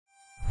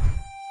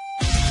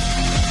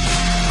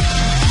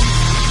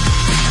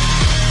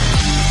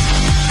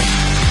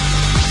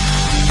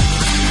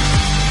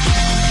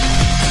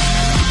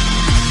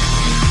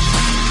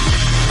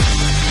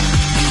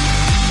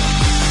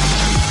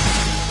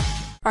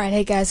Alright,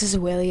 hey guys, this is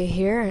Walia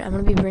here, and I'm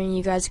going to be bringing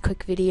you guys a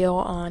quick video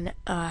on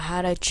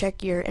how to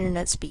check your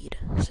internet speed.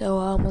 So,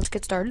 let's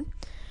get started.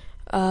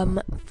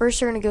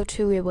 First, you're going to go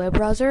to a web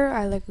browser.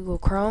 I like Google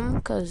Chrome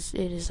because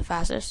it is the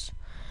fastest.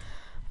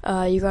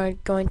 You're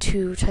going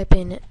to type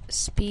in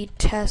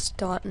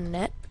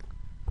speedtest.net.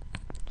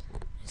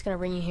 It's going to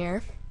bring you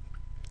here.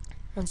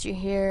 Once you're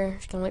here,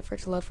 just going to wait for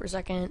it to load for a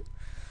second.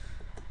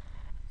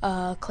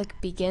 Click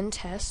Begin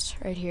Test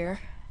right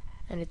here.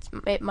 And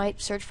it might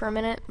search for a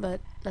minute,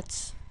 but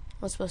that's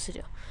what it's supposed to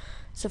do.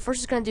 So first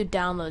it's going to do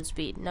download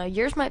speed. Now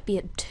yours might be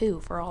at 2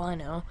 for all I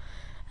know.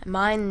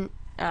 Mine's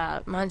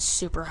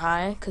super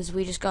high because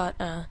we got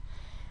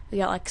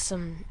like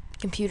some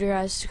computer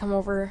guys to come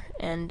over,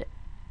 and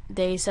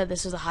they said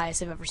this is the highest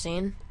they've ever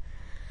seen.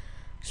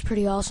 It's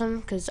pretty awesome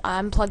because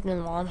I'm plugged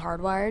in while I'm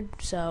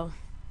hardwired. So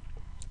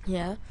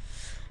yeah,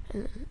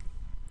 and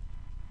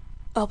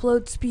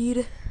upload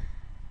speed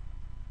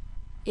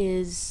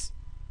is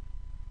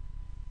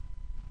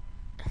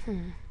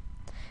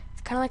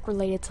it's kind of like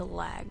related to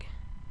lag.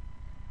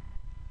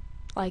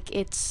 Like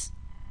it's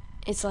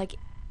like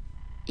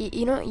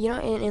you know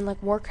in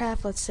like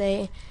Warcraft, let's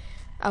say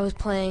I was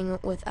playing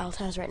with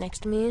Altaz right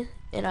next to me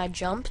and I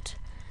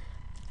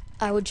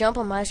would jump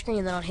on my screen,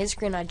 and then on his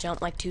screen I'd jump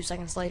like 2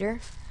 seconds later.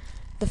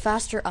 The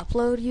faster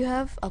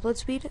upload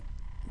speed,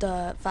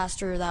 the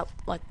faster that,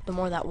 like, the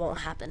more that won't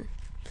happen.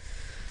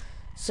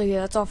 So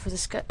yeah, that's all for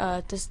this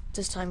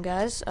time,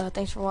 guys.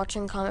 Thanks for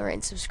watching. Comment, rate,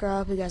 and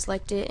subscribe if you guys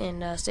liked it,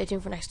 and stay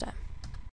tuned for next time.